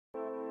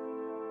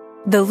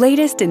The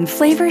latest in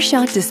flavor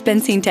shot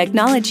dispensing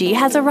technology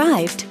has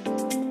arrived.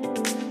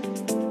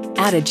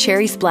 Add a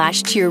cherry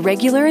splash to your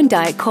regular and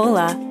diet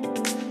cola.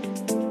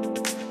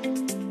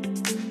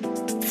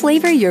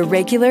 Flavor your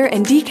regular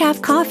and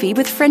decaf coffee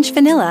with French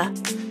vanilla.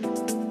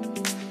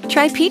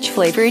 Try peach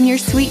flavor in your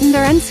sweetened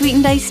or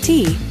unsweetened iced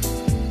tea.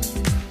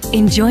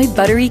 Enjoy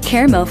buttery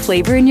caramel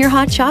flavor in your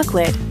hot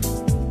chocolate.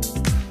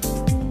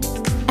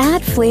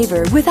 Add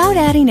flavor without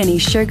adding any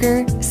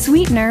sugar,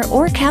 sweetener,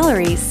 or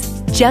calories.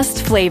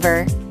 Just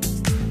flavor.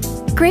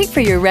 Great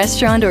for your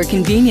restaurant or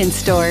convenience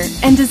store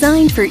and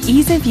designed for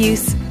ease of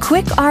use,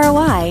 quick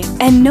ROI,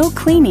 and no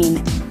cleaning.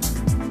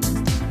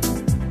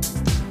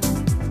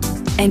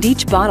 And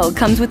each bottle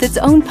comes with its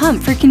own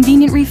pump for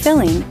convenient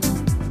refilling.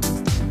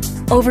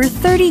 Over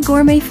 30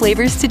 gourmet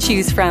flavors to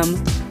choose from.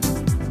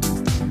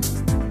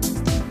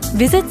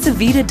 Visit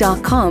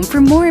Zavida.com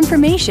for more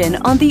information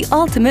on the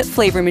ultimate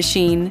flavor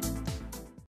machine.